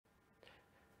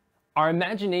Our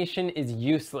imagination is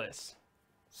useless.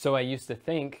 So I used to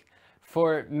think.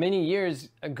 For many years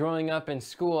growing up in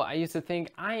school, I used to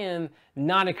think I am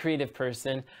not a creative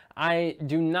person. I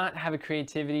do not have a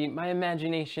creativity. My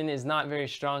imagination is not very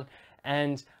strong.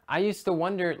 And I used to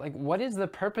wonder, like, what is the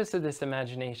purpose of this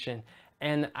imagination?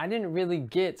 And I didn't really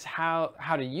get how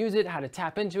to use it, how to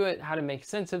tap into it, how to make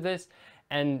sense of this.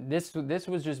 And this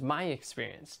was just my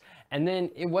experience. And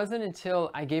then it wasn't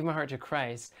until I gave my heart to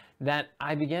Christ that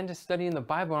I began to study in the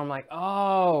Bible. I'm like,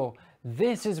 oh,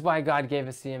 this is why God gave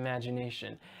us the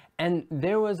imagination. And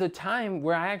there was a time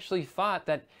where I actually thought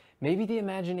that maybe the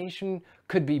imagination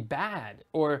could be bad,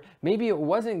 or maybe it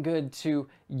wasn't good to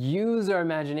use our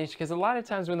imagination. Because a lot of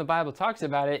times when the Bible talks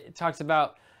about it, it talks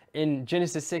about in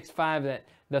Genesis 6:5 that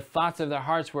the thoughts of their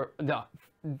hearts were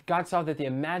God saw that the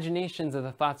imaginations of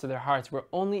the thoughts of their hearts were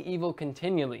only evil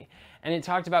continually. And it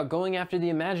talked about going after the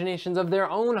imaginations of their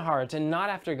own hearts and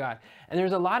not after God. And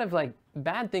there's a lot of like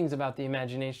bad things about the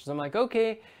imaginations. I'm like,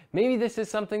 okay, maybe this is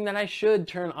something that I should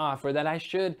turn off, or that I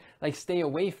should like stay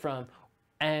away from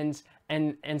and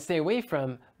stay away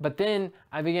from. But then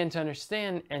I began to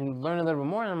understand and learn a little bit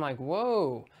more, and I'm like,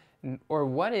 whoa. Or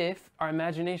what if our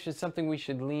imagination is something we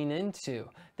should lean into,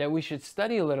 that we should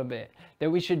study a little bit,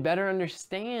 that we should better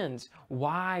understand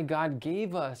why God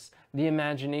gave us the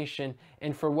imagination,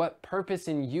 and for what purpose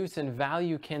and use and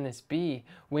value can this be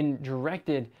when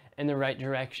directed in the right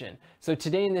direction. So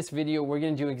today in this video, we're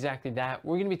going to do exactly that.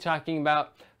 We're going to be talking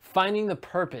about finding the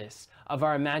purpose of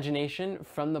our imagination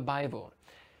from the Bible.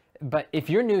 But if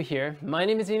you're new here, my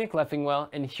name is Enoch Leffingwell,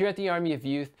 and here at the Army of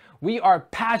Youth, we are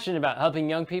passionate about helping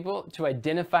young people to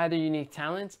identify their unique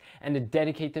talents and to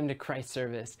dedicate them to Christ's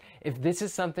service. If this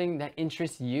is something that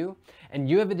interests you and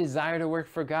you have a desire to work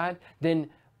for God, then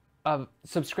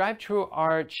subscribe to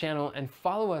our channel and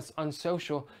follow us on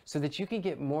social so that you can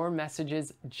get more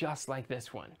messages just like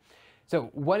this one. So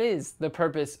what is the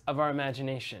purpose of our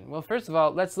imagination? Well, first of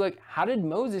all, let's look, how did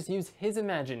Moses use his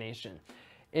imagination?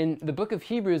 In the book of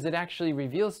Hebrews, it actually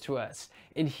reveals to us.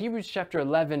 In Hebrews chapter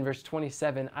 11, verse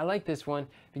 27, I like this one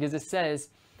because it says,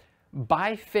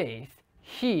 by faith,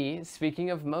 he, speaking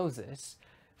of Moses,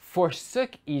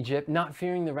 forsook Egypt, not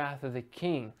fearing the wrath of the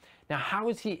king. Now, how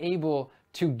was he able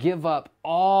to give up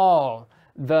all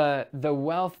the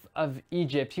wealth of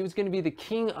Egypt? He was going to be the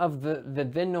king of the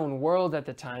then known world at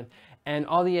the time, and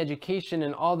all the education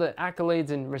and all the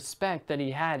accolades and respect that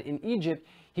he had in Egypt,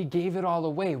 he gave it all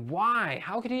away. Why?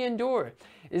 How could he endure?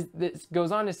 This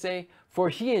goes on to say, for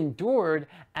he endured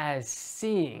as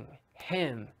seeing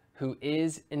him who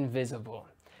is invisible.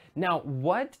 Now,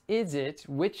 what is it,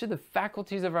 which of the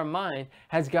faculties of our mind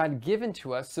has God given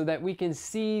to us so that we can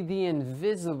see the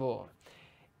invisible?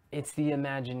 It's the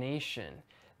imagination.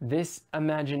 This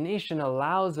imagination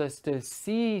allows us to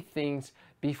see things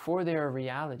before they are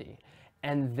reality.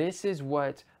 And this is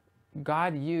what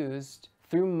God used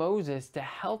through Moses to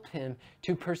help him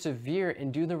to persevere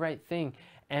and do the right thing,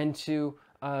 and to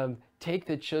take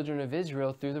the children of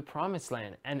Israel through the promised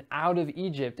land and out of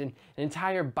Egypt. And an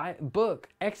entire book,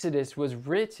 Exodus, was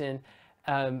written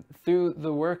through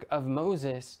the work of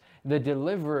Moses, the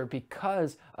deliverer,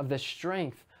 because of the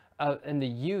strength and the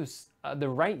use, the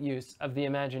right use of the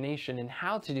imagination and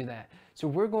how to do that. So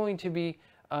we're going to be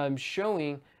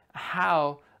showing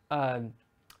how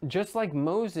just like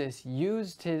Moses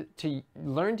used to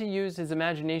learn to use his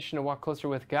imagination to walk closer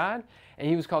with God, and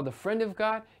he was called the friend of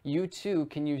God, you too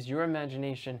can use your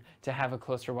imagination to have a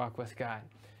closer walk with God.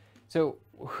 So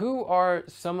who are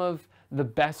some of the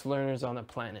best learners on the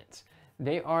planet?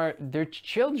 They're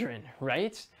children,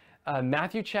 right?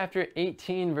 Matthew chapter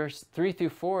 18, verse 3 through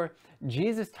 4,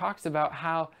 Jesus talks about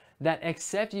how that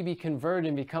except ye be converted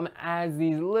and become as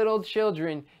these little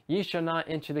children, ye shall not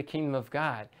enter the kingdom of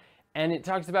God. And it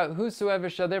talks about whosoever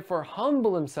shall therefore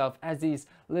humble himself as these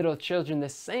little children, the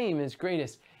same is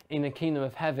greatest in the kingdom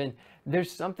of heaven. There's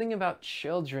something about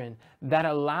children that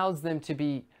allows them to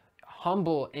be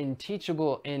humble and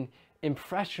teachable and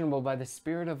impressionable by the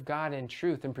Spirit of God and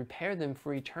truth, and prepare them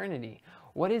for eternity.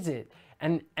 What is it?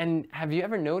 And have you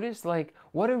ever noticed, like,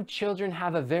 what do children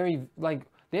have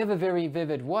they have a very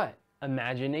vivid what?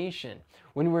 Imagination.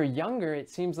 When we're younger, it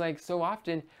seems like so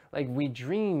often, like, we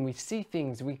dream, we see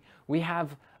things, we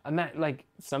have like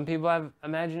some people have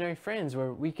imaginary friends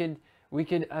where we could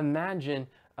imagine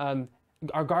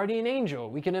our guardian angel,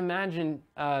 we can imagine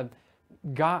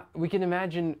God, we can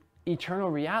imagine eternal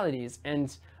realities,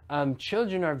 and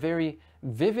children are very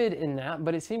vivid in that.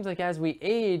 But it seems like as we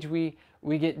age,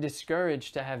 we get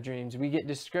discouraged to have dreams, we get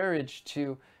discouraged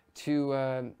to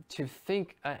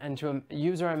think and to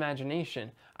use our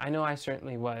imagination. I know I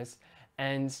certainly was.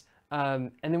 And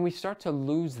and then we start to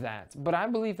lose that. But I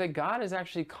believe that God is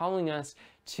actually calling us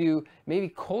to maybe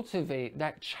cultivate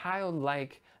that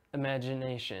childlike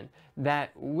imagination, that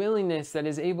willingness that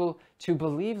is able to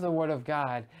believe the Word of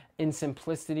God in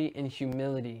simplicity and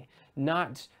humility,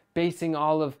 not basing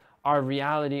all of our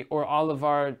reality or all of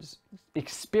our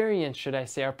experience, should I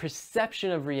say, our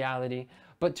perception of reality,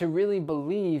 but to really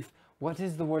believe what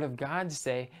does the Word of God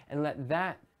say and let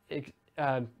that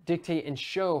dictate and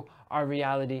show our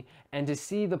reality, and to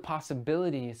see the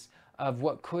possibilities of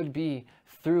what could be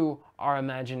through our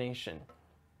imagination.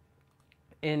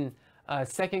 In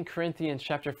 2 Corinthians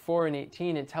chapter 4 and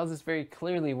 18, it tells us very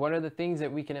clearly what are the things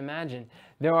that we can imagine.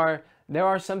 There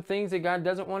are some things that God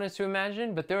doesn't want us to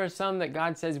imagine, but there are some that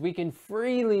God says we can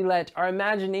freely let our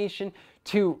imagination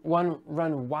to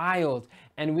run wild,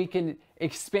 and we can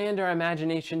expand our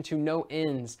imagination to no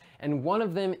ends. And one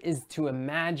of them is to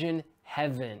imagine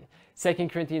heaven. 2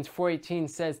 Corinthians 4:18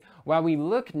 says, while we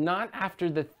look not after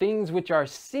the things which are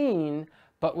seen,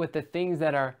 but with the things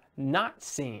that are not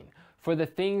seen. For the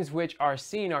things which are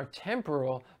seen are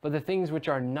temporal, but the things which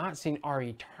are not seen are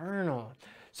eternal.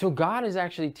 So God is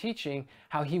actually teaching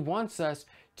how he wants us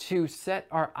to set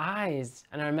our eyes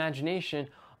and our imagination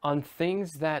on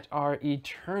things that are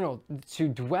eternal, to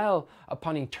dwell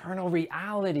upon eternal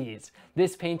realities.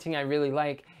 This painting I really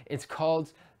like. It's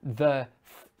called The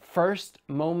First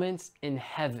Moments in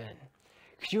Heaven.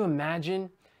 Could you imagine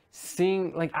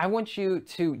seeing, like, I want you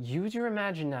to use your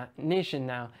imagination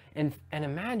now and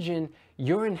imagine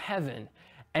you're in heaven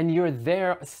and you're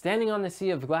there standing on the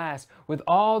sea of glass with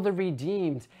all the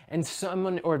redeemed, and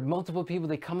someone or multiple people,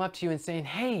 they come up to you and saying,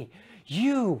 hey,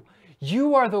 you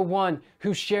are the one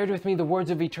who shared with me the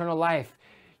words of eternal life.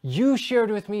 You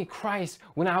shared with me Christ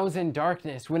when I was in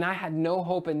darkness, when I had no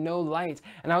hope and no light,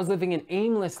 and I was living an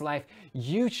aimless life.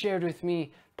 You shared with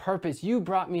me purpose. You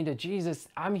brought me to Jesus.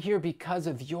 I'm here because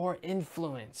of your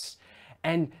influence.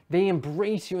 And they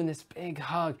embrace you in this big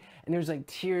hug, and there's like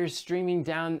tears streaming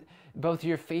down both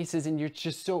your faces, and you're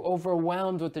just so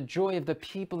overwhelmed with the joy of the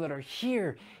people that are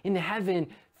here in heaven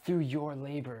through your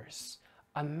labors.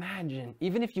 Imagine,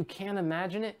 even if you can't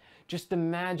imagine it, just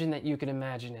imagine that you can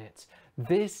imagine it.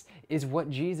 This is what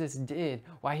Jesus did,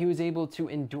 why he was able to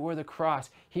endure the cross.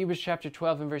 Hebrews chapter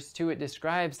 12 and verse 2, it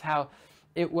describes how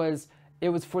it was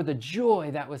for the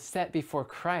joy that was set before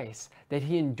Christ that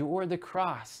he endured the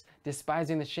cross,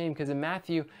 despising the shame. Because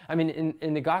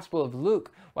in the Gospel of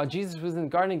Luke, while Jesus was in the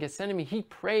Garden of Gethsemane, he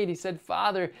prayed, he said,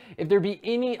 Father, if there be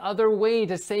any other way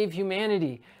to save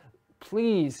humanity,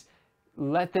 please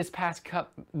let this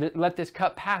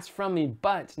cup pass from me,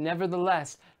 but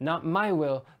nevertheless, not my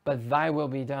will, but thy will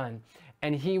be done.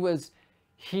 And he was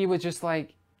just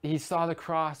like, he saw the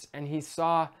cross and he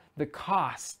saw the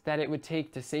cost that it would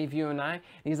take to save you and I. And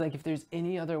he's like, if there's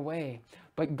any other way.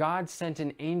 But God sent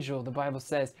an angel, the Bible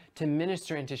says, to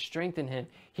minister and to strengthen him.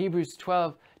 Hebrews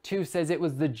 12:2 says it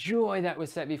was the joy that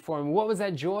was set before him. What was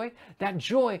that joy? That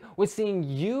joy was seeing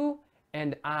you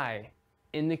and I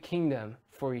in the kingdom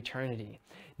for eternity.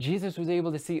 Jesus was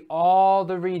able to see all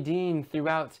the redeemed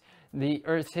throughout the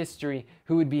earth's history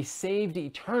who would be saved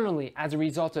eternally as a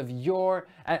result of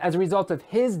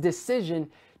his decision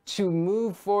to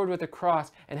move forward with the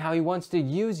cross, and how he wants to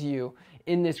use you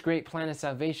in this great plan of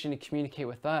salvation to communicate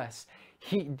with us.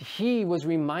 He was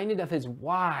reminded of his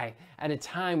why at a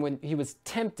time when he was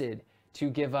tempted to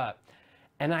give up.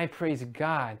 And I praise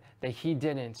God that he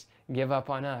didn't give up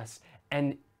on us.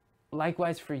 And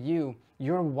likewise for you,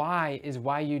 your why is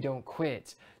why you don't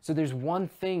quit. So there's one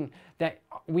thing that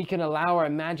we can allow our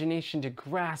imagination to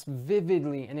grasp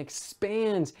vividly and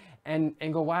expand and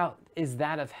go, wow, is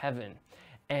that of heaven.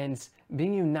 And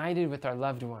being united with our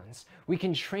loved ones. We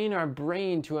can train our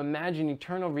brain to imagine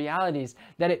eternal realities,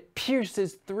 that it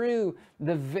pierces through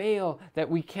the veil that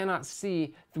we cannot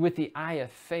see with the eye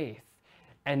of faith.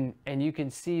 And you can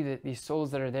see that these souls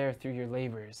that are there through your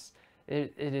labors.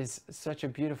 It is such a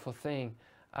beautiful thing.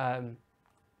 A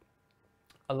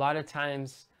lot of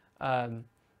times,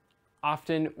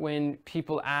 often when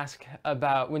people ask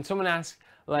about, when someone asks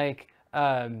like,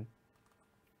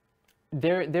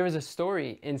 there is a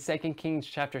story in 2 Kings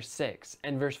chapter 6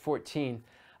 and verse 14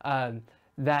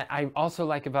 that I also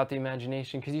like about the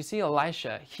imagination, because you see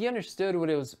Elisha, he understood what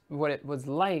it was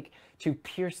like to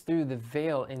pierce through the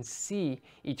veil and see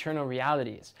eternal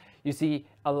realities. You see,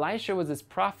 Elisha was this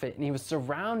prophet, and he was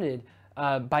surrounded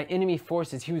by enemy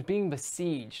forces. He was being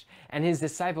besieged, and his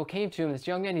disciple came to him, this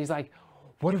young man. He's like,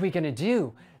 "What are we going to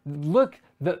do? Look,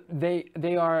 they're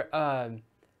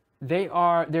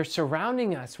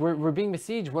surrounding us. We're being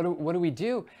besieged. What do we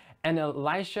do?" And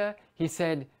Elisha, he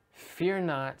said, "Fear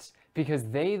not, because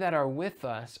they that are with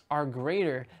us are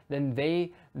greater than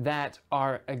they that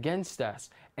are against us.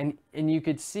 And you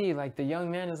could see, like, the young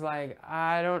man is like,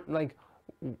 I don't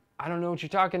know what you're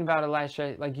talking about,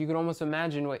 Elisha. Like, you can almost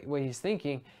imagine what he's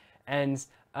thinking. And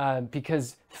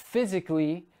because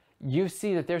physically you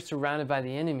see that they're surrounded by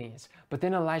the enemies. But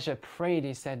then Elijah prayed.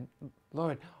 He said,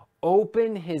 Lord,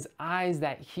 open his eyes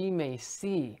that he may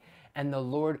see. And the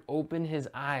Lord opened his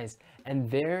eyes. And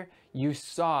there they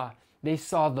saw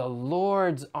the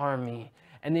Lord's army.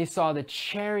 And they saw the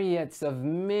chariots of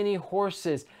many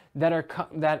horses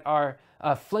that are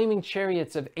flaming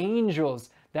chariots of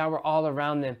angels that were all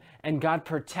around them. And God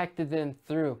protected them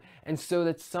through. And so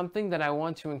that's something that I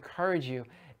want to encourage you,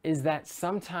 is that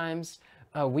sometimes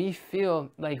we feel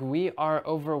like we are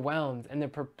overwhelmed, and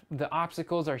the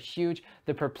obstacles are huge,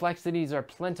 the perplexities are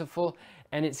plentiful,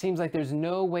 and it seems like there's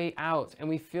no way out, and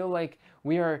we feel like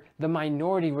we are the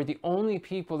minority, we're the only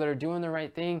people that are doing the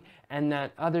right thing, and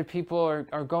that other people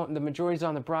are going, the majority's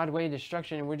on the broad way of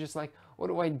destruction, and we're just like, what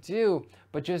do I do?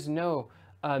 But just know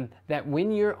that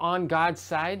when you're on God's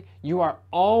side, you are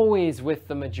always with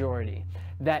the majority.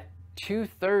 That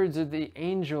 2/3 of the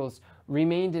angels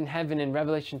remained in heaven in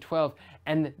Revelation 12.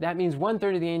 And that means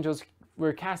 1/3 of the angels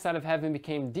were cast out of heaven,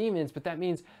 became demons. But that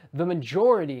means the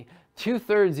majority,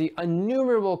 2/3, the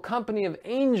innumerable company of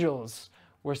angels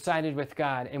were sided with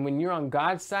God. And when you're on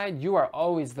God's side, you are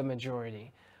always the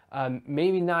majority.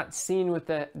 Maybe not seen with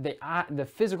the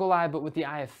physical eye, but with the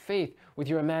eye of faith, with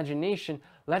your imagination.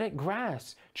 Let it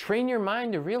grasp. Train your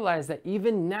mind to realize that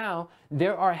even now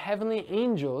there are heavenly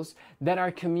angels that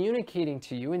are communicating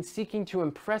to you and seeking to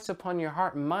impress upon your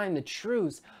heart and mind the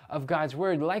truths of God's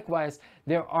word. Likewise,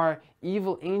 there are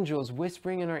evil angels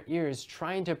whispering in our ears,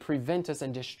 trying to prevent us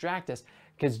and distract us,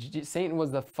 because Satan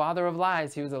was the father of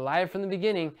lies. He was a liar from the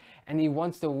beginning, and he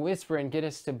wants to whisper and get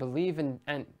us to believe in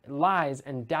lies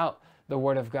and doubt the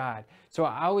word of God. So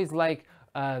I always like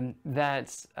I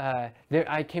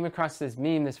came across this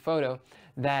meme, this photo,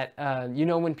 that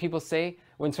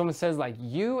when someone says, like,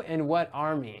 you and what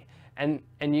army? And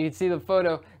you can see the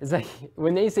photo, it's like,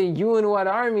 when they say you and what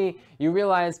army, you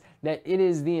realize that it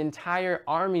is the entire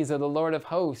armies of the Lord of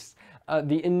hosts,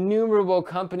 the innumerable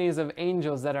companies of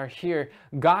angels that are here.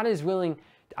 God is willing,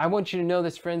 I want you to know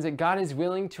this, friends, that God is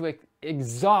willing to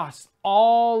exhaust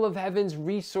all of heaven's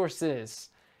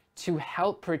resources to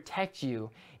help protect you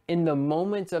in the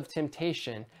moments of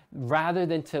temptation, rather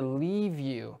than to leave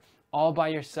you all by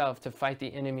yourself to fight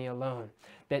the enemy alone.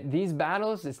 That these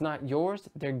battles, it's not yours,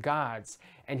 they're God's.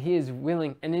 And he is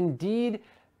willing. And indeed,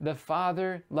 the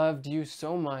Father loved you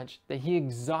so much that he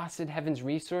exhausted heaven's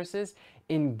resources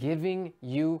in giving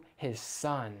you his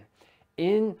Son.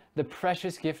 In the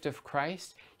precious gift of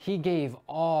Christ, he gave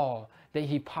all that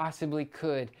he possibly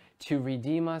could to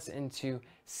redeem us and to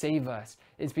save us.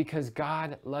 It's because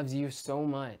God loves you so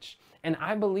much. And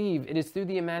I believe it is through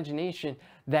the imagination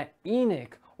that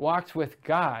Enoch walked with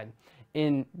God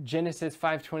in Genesis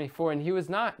 5:24, and he was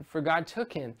not, for God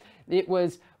took him. It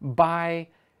was by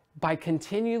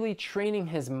continually training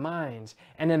his mind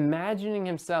and imagining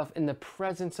himself in the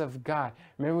presence of God.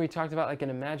 Remember we talked about like an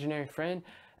imaginary friend?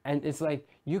 And it's like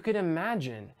you could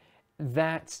imagine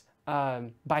that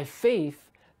by faith,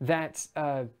 that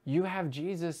you have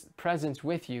Jesus' presence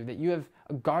with you, that you have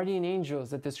guardian angels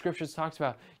that the scriptures talks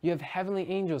about, you have heavenly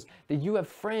angels, that you have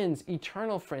friends,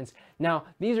 eternal friends. Now,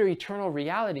 these are eternal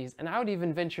realities, and I would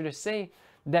even venture to say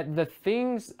that the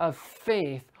things of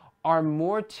faith are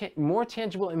more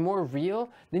tangible and more real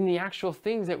than the actual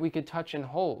things that we could touch and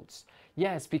hold.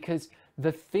 Yes, because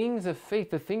the things of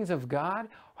faith, the things of God,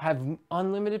 have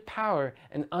unlimited power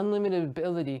and unlimited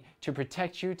ability to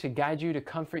protect you, to guide you, to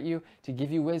comfort you, to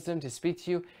give you wisdom, to speak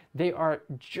to you. They are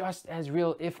just as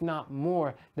real, if not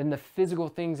more, than the physical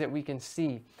things that we can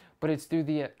see. But it's through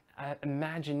the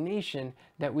imagination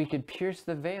that we could pierce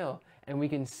the veil and we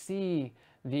can see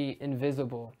the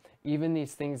invisible, even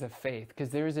these things of faith,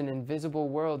 because there is an invisible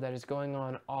world that is going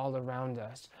on all around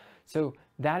us. So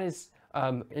that is,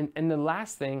 and the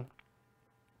last thing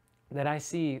that I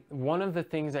see, one of the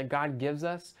things that God gives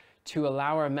us to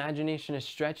allow our imagination to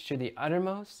stretch to the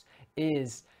uttermost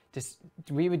is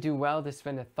we would do well to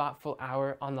spend a thoughtful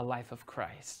hour on the life of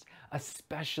Christ,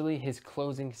 especially his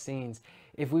closing scenes.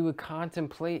 If we would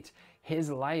contemplate his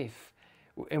life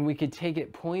and we could take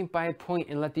it point by point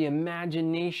and let the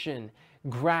imagination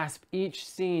grasp each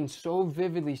scene so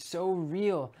vividly, so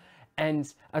real,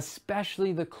 and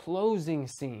especially the closing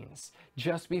scenes,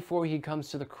 just before he comes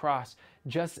to the cross,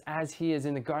 just as he is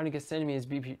in the Garden of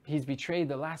Gethsemane, he's betrayed,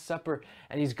 the Last Supper,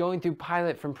 and he's going through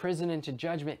Pilate from prison into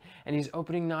judgment, and he's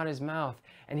opening not his mouth,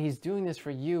 and he's doing this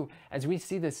for you. As we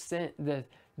see the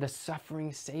the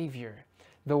suffering Savior,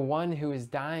 the one who is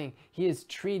dying. He is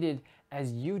treated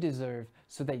as you deserve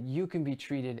so that you can be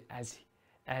treated as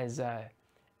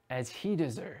he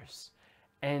deserves.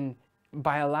 And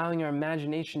by allowing our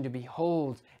imagination to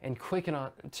behold and quicken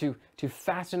on, to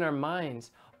fasten our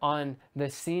minds on the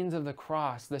scenes of the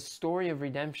cross, the story of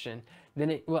redemption, then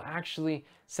it will actually,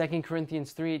 2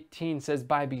 Corinthians 3:18 says,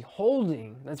 by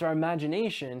beholding, that's our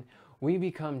imagination, we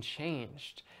become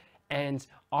changed. And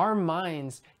our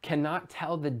minds cannot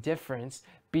tell the difference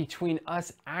between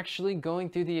us actually going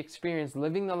through the experience,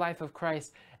 living the life of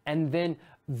Christ, and then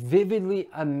vividly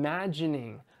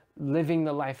imagining living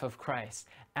the life of Christ.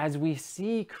 As we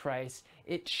see Christ,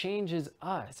 it changes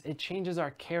us. It changes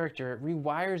our character. It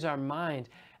rewires our mind.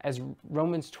 As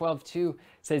Romans 12:2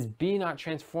 says, be not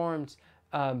transformed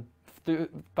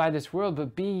by this world,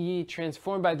 but be ye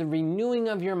transformed by the renewing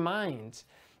of your mind.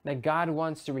 That God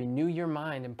wants to renew your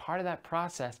mind. And part of that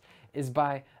process is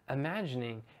by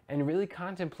imagining and really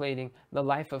contemplating the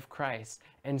life of Christ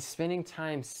and spending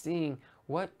time seeing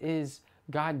what is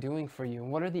God doing for you?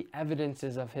 What are the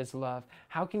evidences of his love?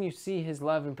 How can you see his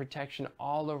love and protection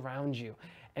all around you?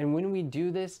 And when we do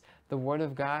this, the Word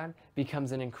of God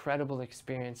becomes an incredible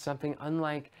experience, something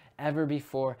unlike ever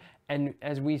before. And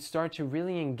as we start to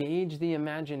really engage the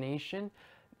imagination,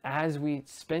 as we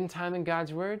spend time in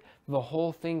God's Word, the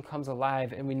whole thing comes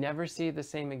alive and we never see it the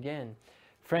same again.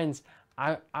 Friends,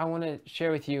 I want to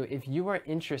share with you, if you are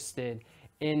interested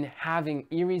in having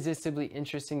irresistibly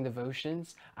interesting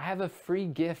devotions, I have a free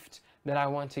gift that I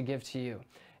want to give to you.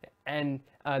 And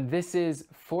this is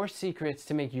 4 secrets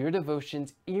to make your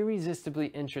devotions irresistibly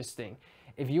interesting.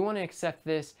 If you want to accept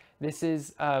this, this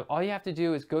is all you have to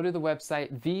do is go to the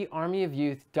website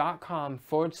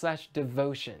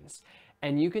thearmyofyouth.com/devotions.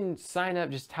 And you can sign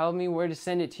up, just tell me where to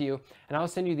send it to you, and I'll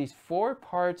send you these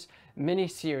 4-part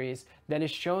mini-series that is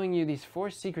showing you these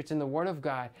 4 secrets in the Word of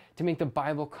God to make the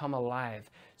Bible come alive,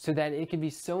 so that it can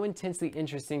be so intensely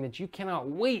interesting that you cannot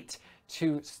wait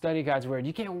to study God's Word.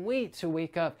 You can't wait to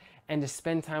wake up and to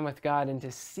spend time with God and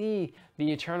to see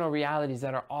the eternal realities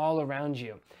that are all around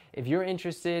you. If you're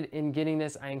interested in getting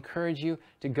this, I encourage you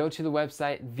to go to the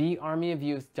website,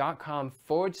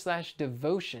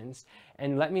 thearmyofyouth.com/devotions,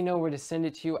 and let me know where to send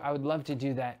it to you. I would love to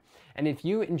do that. And if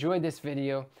you enjoyed this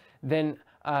video, then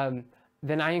I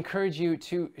encourage you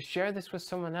to share this with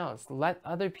someone else. Let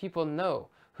other people know.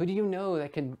 Who do you know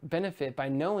that can benefit by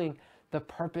knowing the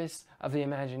purpose of the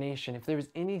imagination? If there was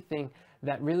anything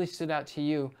that really stood out to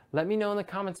you, let me know in the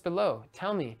comments below.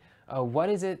 Tell me, what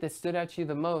is it that stood out to you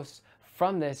the most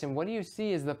from this, and what do you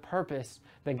see as the purpose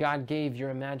that God gave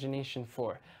your imagination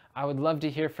for? I would love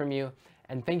to hear from you,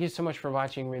 and thank you so much for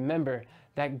watching. Remember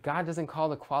that God doesn't call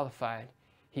the qualified,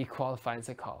 he qualifies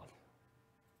the called.